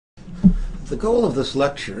The goal of this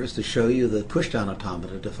lecture is to show you the pushdown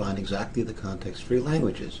automata define exactly the context-free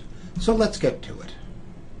languages. So let's get to it.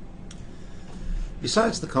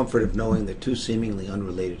 Besides the comfort of knowing that two seemingly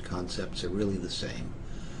unrelated concepts are really the same,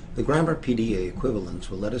 the grammar PDA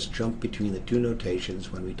equivalence will let us jump between the two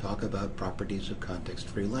notations when we talk about properties of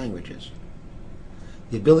context-free languages.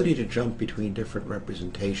 The ability to jump between different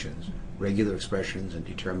representations, regular expressions and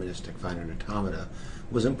deterministic finite automata,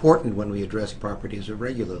 was important when we addressed properties of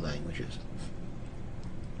regular languages.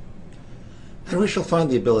 And we shall find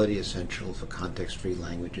the ability essential for context-free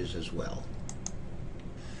languages as well.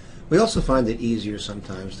 We also find it easier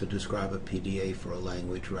sometimes to describe a PDA for a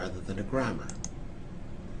language rather than a grammar.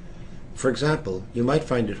 For example, you might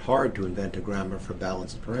find it hard to invent a grammar for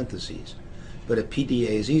balanced parentheses, but a PDA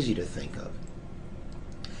is easy to think of.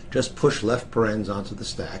 Just push left parens onto the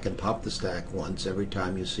stack and pop the stack once every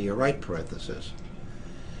time you see a right parenthesis.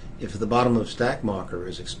 If the bottom of stack marker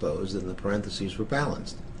is exposed, then the parentheses were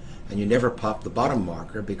balanced, and you never pop the bottom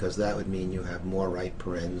marker because that would mean you have more right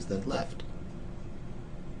parens than left.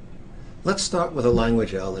 Let's start with a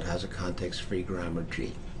language L that has a context-free grammar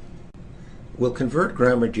G. We'll convert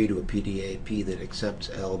grammar G to a PDA P that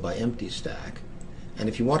accepts L by empty stack, and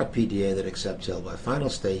if you want a PDA that accepts L by final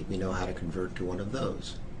state, we know how to convert to one of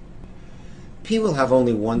those. P will have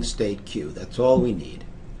only one state Q, that's all we need.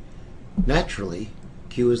 Naturally,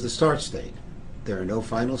 Q is the start state. There are no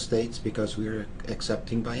final states because we are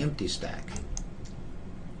accepting by empty stack.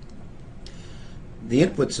 The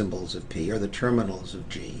input symbols of P are the terminals of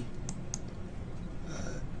G.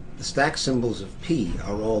 The stack symbols of P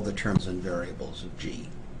are all the terms and variables of G.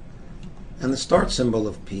 And the start symbol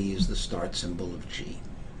of P is the start symbol of G.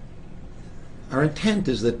 Our intent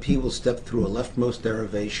is that P will step through a leftmost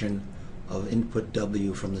derivation of input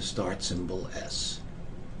W from the start symbol S.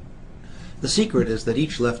 The secret is that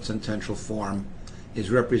each left sentential form is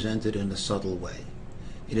represented in a subtle way.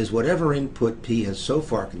 It is whatever input P has so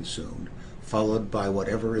far consumed, followed by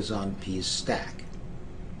whatever is on P's stack.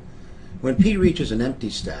 When P reaches an empty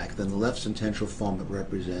stack, then the left sentential form it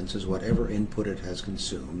represents is whatever input it has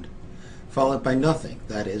consumed, followed by nothing,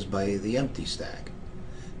 that is, by the empty stack.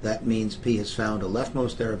 That means P has found a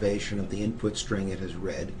leftmost derivation of the input string it has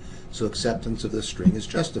read, so acceptance of the string is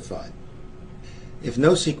justified. If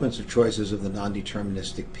no sequence of choices of the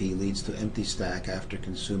non-deterministic P leads to empty stack after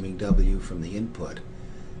consuming W from the input,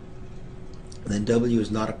 then W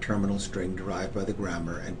is not a terminal string derived by the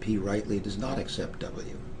grammar, and P rightly does not accept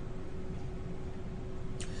W.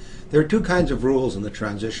 There are two kinds of rules in the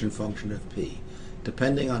transition function of P,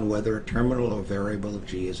 depending on whether a terminal or variable of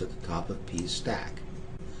G is at the top of P's stack.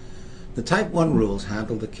 The type 1 rules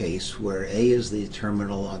handle the case where A is the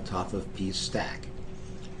terminal on top of P's stack.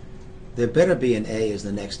 There better be an A as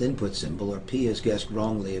the next input symbol, or P has guessed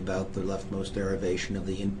wrongly about the leftmost derivation of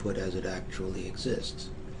the input as it actually exists.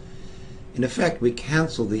 In effect, we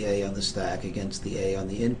cancel the A on the stack against the A on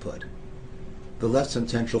the input. The left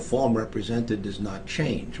sentential form represented does not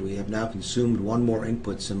change. We have now consumed one more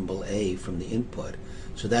input symbol A from the input,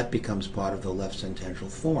 so that becomes part of the left sentential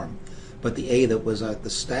form. But the A that was at the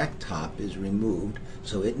stack top is removed,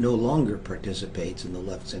 so it no longer participates in the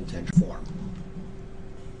left sentential form.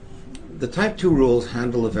 The type 2 rules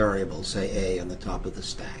handle a variable, say A, on the top of the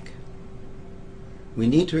stack. We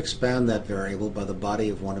need to expand that variable by the body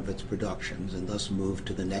of one of its productions and thus move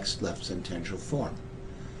to the next left sentential form.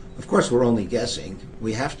 Of course, we're only guessing.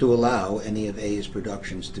 We have to allow any of A's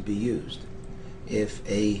productions to be used. If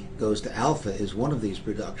A goes to alpha is one of these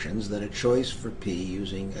productions, then a choice for P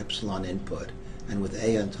using epsilon input and with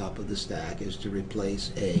A on top of the stack is to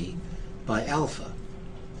replace A by alpha.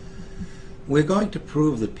 We're going to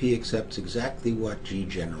prove that P accepts exactly what G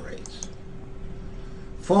generates.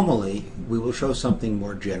 Formally, we will show something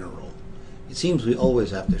more general. It seems we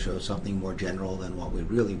always have to show something more general than what we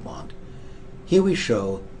really want. Here we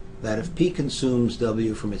show that if P consumes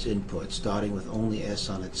W from its input, starting with only S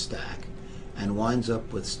on its stack, and winds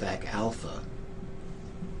up with stack alpha,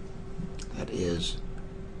 that is,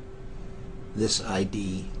 this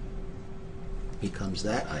ID becomes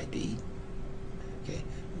that ID, okay,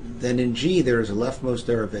 then in G there is a leftmost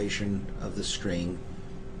derivation of the string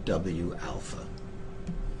W alpha.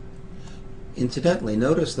 Incidentally,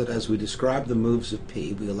 notice that as we describe the moves of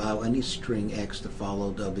P, we allow any string X to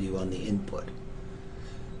follow W on the input.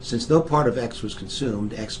 Since no part of X was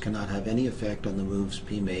consumed, X cannot have any effect on the moves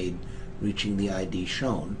P made reaching the ID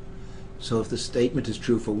shown. So if the statement is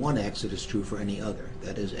true for one X, it is true for any other.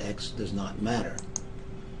 That is, X does not matter.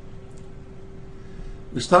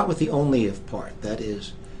 We start with the only if part. That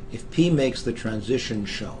is, if P makes the transition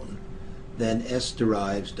shown, then S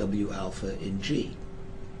derives W alpha in G.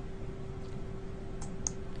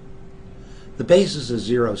 The basis is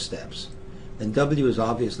 0 steps. Then W is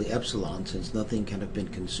obviously epsilon, since nothing can have been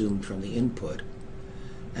consumed from the input.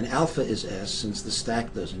 And alpha is S, since the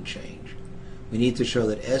stack doesn't change. We need to show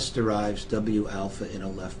that S derives W alpha in a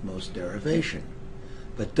leftmost derivation.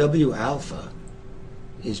 But W alpha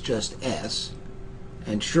is just S,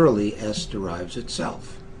 and surely S derives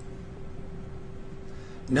itself.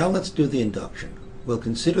 Now let's do the induction. We'll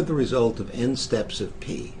consider the result of n steps of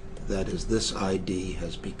P, that is, this ID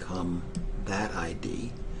has become that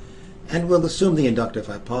ID, and we'll assume the inductive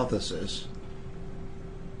hypothesis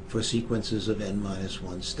for sequences of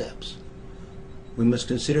n-1 steps. We must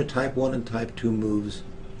consider type 1 and type 2 moves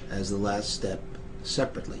as the last step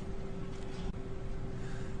separately.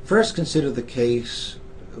 First, consider the case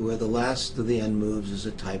where the last of the n moves is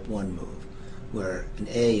a type 1 move, where an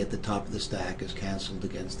A at the top of the stack is cancelled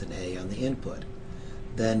against an A on the input.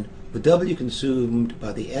 Then the W consumed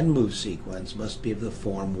by the n move sequence must be of the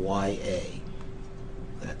form YA.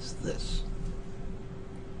 That's this.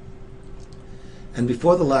 And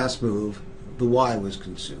before the last move, the Y was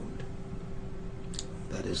consumed.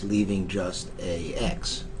 That is, leaving just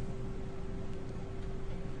AX.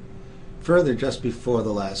 Further, just before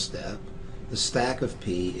the last step, the stack of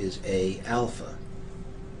P is A alpha.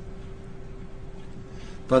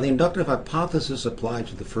 By the inductive hypothesis applied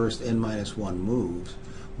to the first n-1 moves,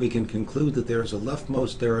 we can conclude that there is a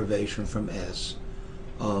leftmost derivation from S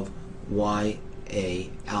of YA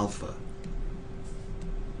alpha.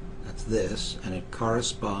 That's this, and it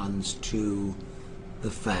corresponds to the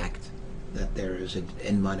fact that there is an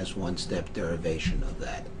n-1 step derivation of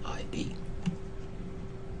that ID.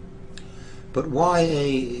 But YA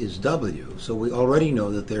is W, so we already know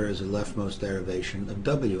that there is a leftmost derivation of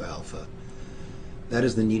W alpha. That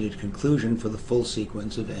is the needed conclusion for the full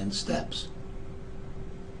sequence of n steps.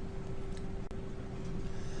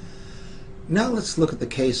 Now let's look at the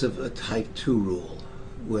case of a type 2 rule,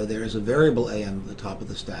 where there is a variable A on the top of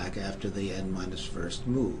the stack after the n-1st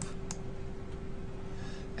move.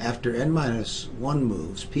 After n-1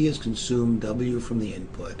 moves, P has consumed W from the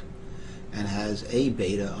input and has A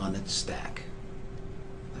beta on its stack.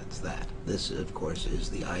 That's that. This, of course, is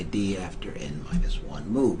the ID after n-1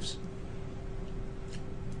 moves.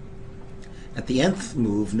 At the nth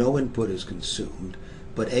move, no input is consumed,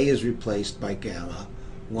 but A is replaced by gamma,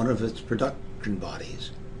 one of its production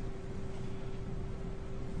bodies.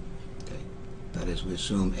 Okay. That is, we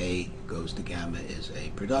assume A goes to gamma is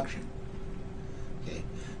a production. Okay.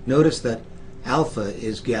 Notice that alpha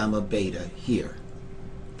is gamma beta here.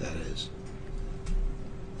 That is,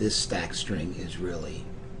 this stack string is really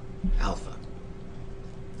alpha.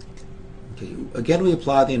 Okay. Again, we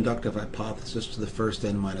apply the inductive hypothesis to the first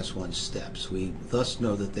n-1 steps. We thus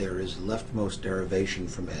know that there is leftmost derivation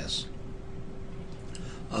from S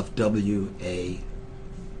of WA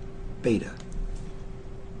beta.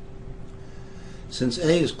 Since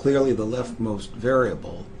A is clearly the leftmost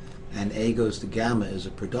variable, and A goes to gamma as a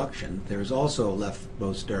production, there is also a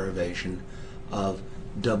leftmost derivation of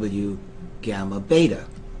W gamma beta.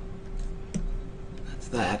 That's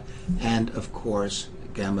that. And of course,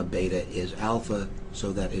 gamma beta is alpha,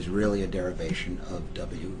 so that is really a derivation of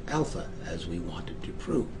W alpha, as we wanted to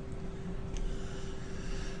prove.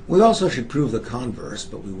 We also should prove the converse,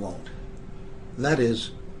 but we won't. That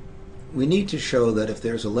is, we need to show that if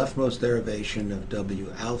there's a leftmost derivation of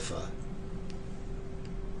W alpha,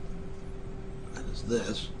 that is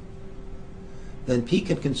this, then P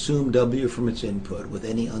can consume W from its input with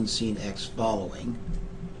any unseen X following,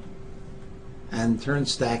 and turn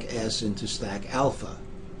stack S into stack alpha.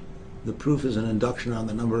 The proof is an induction on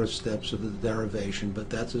the number of steps of the derivation, but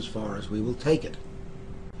that's as far as we will take it.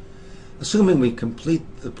 Assuming we complete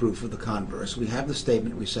the proof of the converse, we have the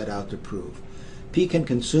statement we set out to prove. P can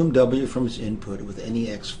consume W from its input with any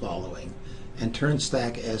X following, and turn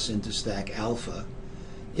stack S into stack alpha,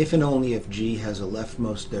 if and only if G has a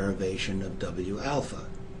leftmost derivation of W alpha.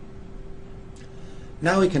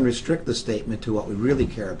 Now we can restrict the statement to what we really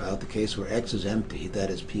care about, the case where X is empty,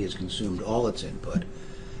 that is, P has consumed all its input,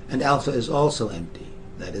 and alpha is also empty,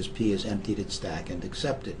 that is, P has emptied its stack and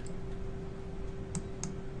accepted.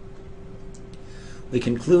 We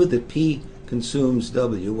conclude that P consumes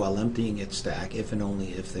W while emptying its stack if and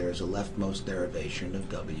only if there is a leftmost derivation of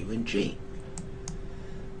W in G.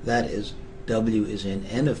 That is, W is in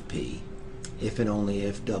N of P if and only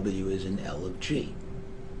if W is in L of G.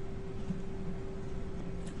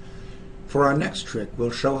 For our next trick,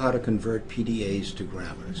 we'll show how to convert PDAs to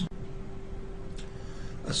grammars.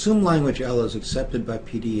 Assume language L is accepted by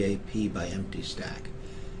PDA P by empty stack.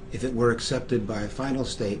 If it were accepted by a final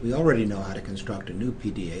state, we already know how to construct a new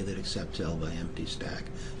PDA that accepts L by empty stack,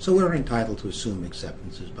 so we're entitled to assume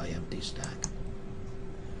acceptances by empty stack.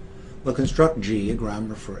 We'll construct G, a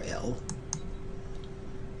grammar for L,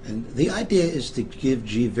 and the idea is to give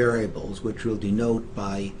G variables, which we'll denote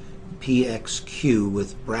by pxq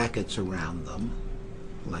with brackets around them,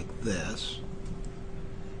 like this.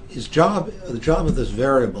 The job of this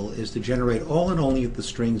variable is to generate all and only the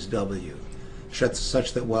strings W,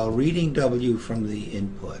 such that while reading W from the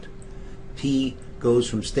input, P goes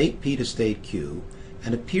from state P to state Q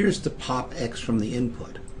and appears to pop X from the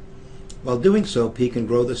input. While doing so, P can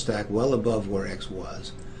grow the stack well above where X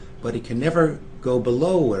was, but it can never go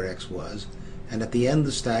below where X was, and at the end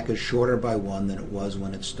the stack is shorter by 1 than it was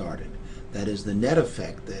when it started. That is, the net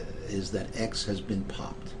effect is that X has been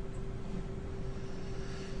popped.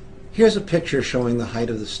 Here's a picture showing the height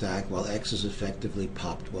of the stack while X is effectively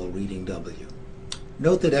popped while reading W.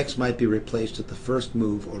 Note that X might be replaced at the first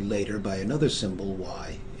move or later by another symbol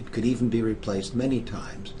Y. It could even be replaced many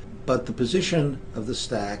times, but the position of the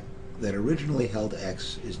stack that originally held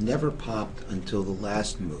X is never popped until the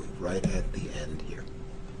last move, right at the end here.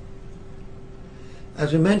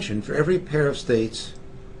 As we mentioned, for every pair of states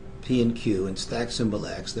P and Q and stack symbol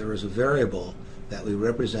X, there is a variable that we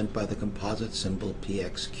represent by the composite symbol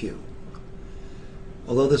pxq.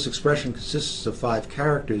 Although this expression consists of 5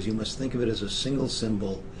 characters, you must think of it as a single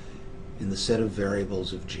symbol in the set of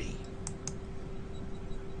variables of G.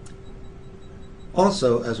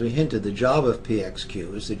 Also, as we hinted, the job of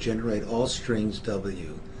pxq is to generate all strings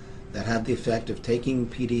W that have the effect of taking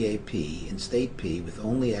PDA P in state P with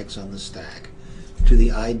only X on the stack to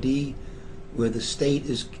the ID where the state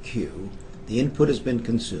is Q, the input has been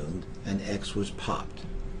consumed, and X was popped.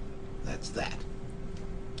 That's that.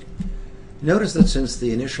 Notice that since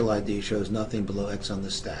the initial ID shows nothing below X on the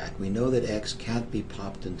stack, we know that X can't be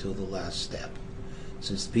popped until the last step,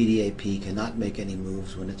 since PDA P cannot make any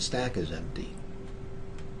moves when its stack is empty.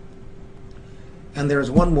 And there is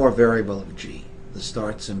one more variable of G, the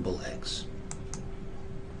start symbol X.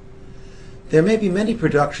 There may be many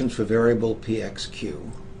productions for variable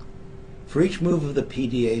pxq. For each move of the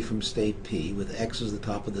PDA from state P with X as the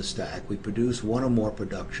top of the stack, we produce one or more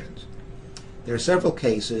productions. There are several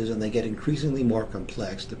cases, and they get increasingly more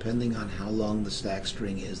complex depending on how long the stack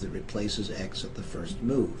string is that replaces X at the first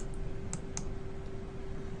move.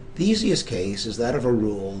 The easiest case is that of a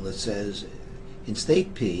rule that says in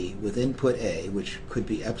state P with input A, which could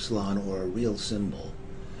be epsilon or a real symbol,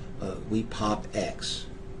 we pop X.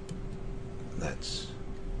 That's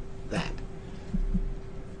that.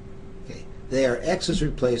 Okay. There, X is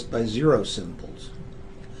replaced by 0 symbols.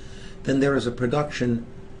 Then there is a production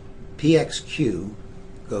pxq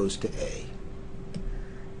goes to A.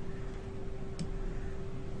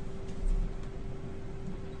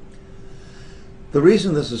 The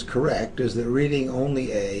reason this is correct is that reading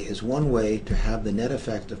only A is one way to have the net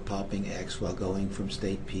effect of popping X while going from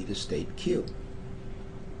state P to state Q.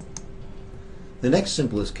 The next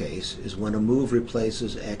simplest case is when a move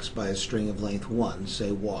replaces X by a string of length 1,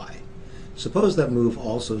 say Y. Suppose that move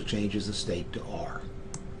also changes the state to R.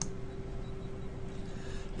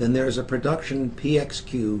 Then there is a production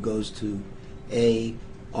pxq goes to A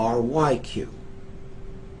RYQ.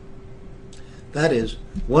 That is,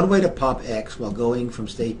 one way to pop X while going from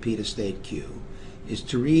state P to state Q is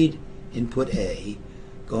to read input A,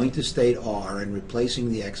 going to state R and replacing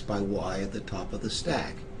the X by Y at the top of the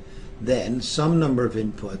stack. Then some number of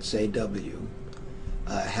inputs, say W,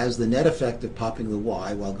 has the net effect of popping the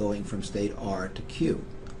Y while going from state R to Q.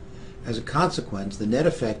 As a consequence, the net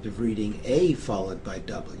effect of reading A followed by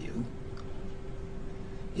W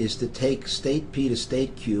is to take state P to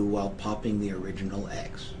state Q while popping the original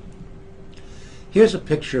X. Here's a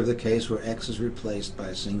picture of the case where X is replaced by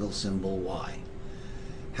a single symbol Y.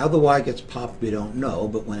 How the Y gets popped we don't know,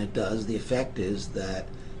 but when it does, the effect is that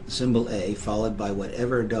the symbol A followed by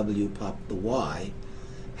whatever W popped the Y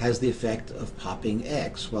has the effect of popping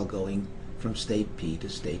X while going from state P to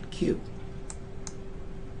state Q.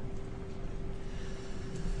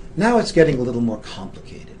 Now it's getting a little more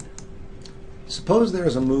complicated. Suppose there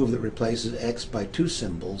is a move that replaces X by 2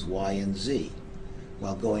 symbols, Y and Z,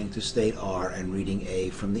 while going to state R and reading A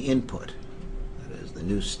from the input. That is, the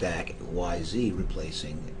new stack YZ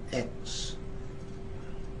replacing X.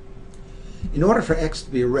 In order for X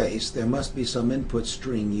to be erased, there must be some input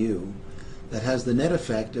string U that has the net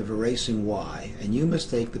effect of erasing Y, and U must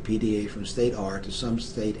take the PDA from state R to some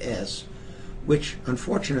state S, which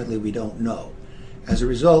unfortunately we don't know. As a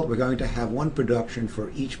result, we're going to have one production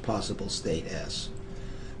for each possible state S.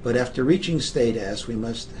 But after reaching state S, we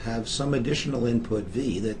must have some additional input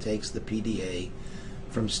V that takes the PDA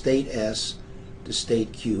from state S to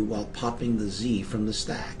state Q while popping the Z from the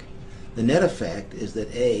stack. The net effect is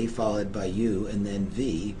that A followed by U and then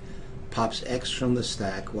V pops X from the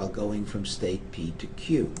stack while going from state P to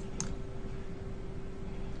Q.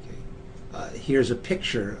 Okay. Here's a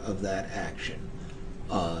picture of that action.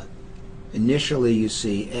 Initially you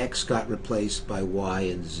see X got replaced by Y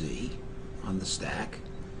and Z on the stack.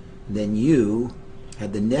 Then U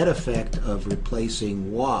had the net effect of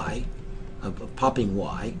replacing Y, of popping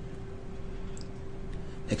Y,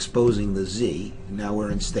 exposing the Z. Now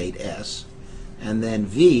we're in state S. And then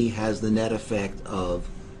V has the net effect of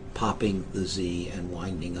popping the Z and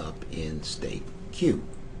winding up in state Q.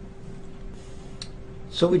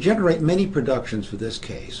 So we generate many productions for this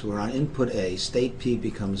case, where on input A, state P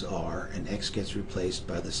becomes R and X gets replaced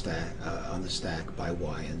by the stack, on the stack by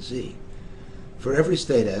Y and Z. For every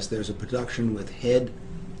state S, there's a production with head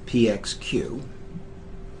PXQ,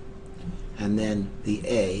 and then the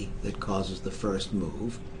A that causes the first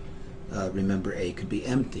move. Remember, A could be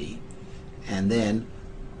empty. And then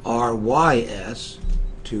RYS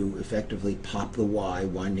to effectively pop the Y,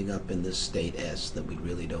 winding up in this state S that we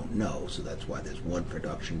really don't know, so that's why there's one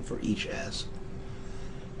production for each S.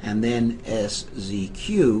 And then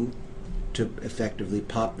SZQ to effectively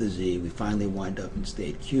pop the Z. We finally wind up in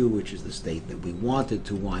state Q, which is the state that we wanted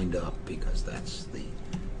to wind up because that's the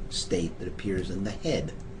state that appears in the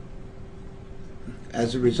head.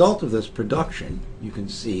 As a result of this production, you can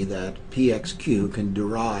see that PXQ can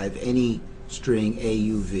derive any string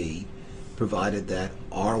AUV provided that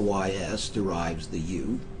RYS derives the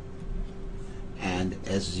U and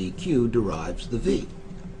SZQ derives the V.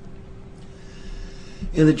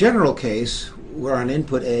 In the general case, where on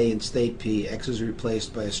input A in state P, X is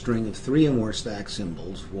replaced by a string of 3 or more stack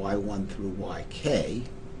symbols, Y1 through YK,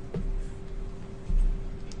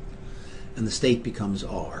 and the state becomes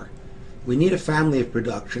R. We need a family of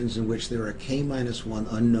productions in which there are k-1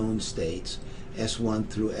 unknown states, S1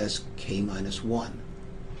 through Sk-1.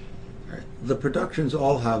 Right. The productions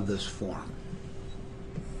all have this form.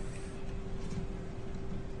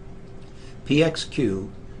 PXQ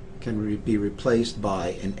can be replaced by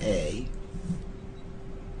an A,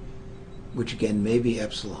 which again may be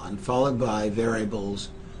epsilon, followed by variables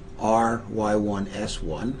R, Y1,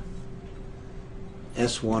 S1,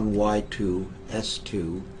 S1, Y2,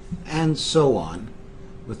 S2, and so on,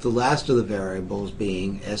 with the last of the variables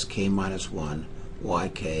being Sk-1,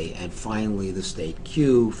 Yk, and finally the state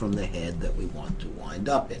Q from the head that we want to wind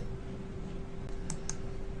up in.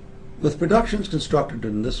 With productions constructed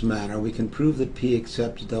in this manner, we can prove that P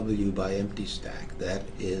accepts W by empty stack. That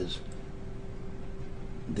is,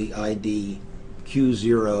 the ID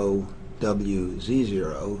Q0 W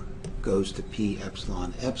Z0 goes to P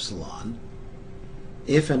epsilon epsilon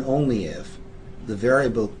if and only if the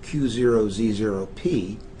variable Q0 Z0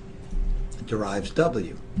 P derives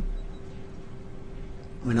W.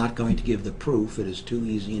 We're not going to give the proof. It is 2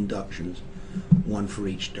 easy inductions, one for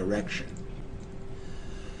each direction.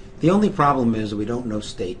 The only problem is that we don't know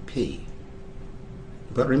state P.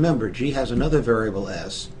 But remember, G has another variable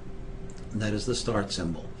S, and that is the start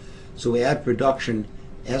symbol. So we add production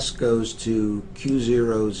S goes to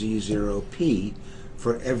Q0 Z0 P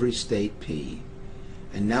for every state P.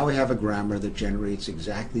 And now we have a grammar that generates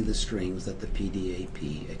exactly the strings that the PDA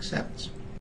P accepts.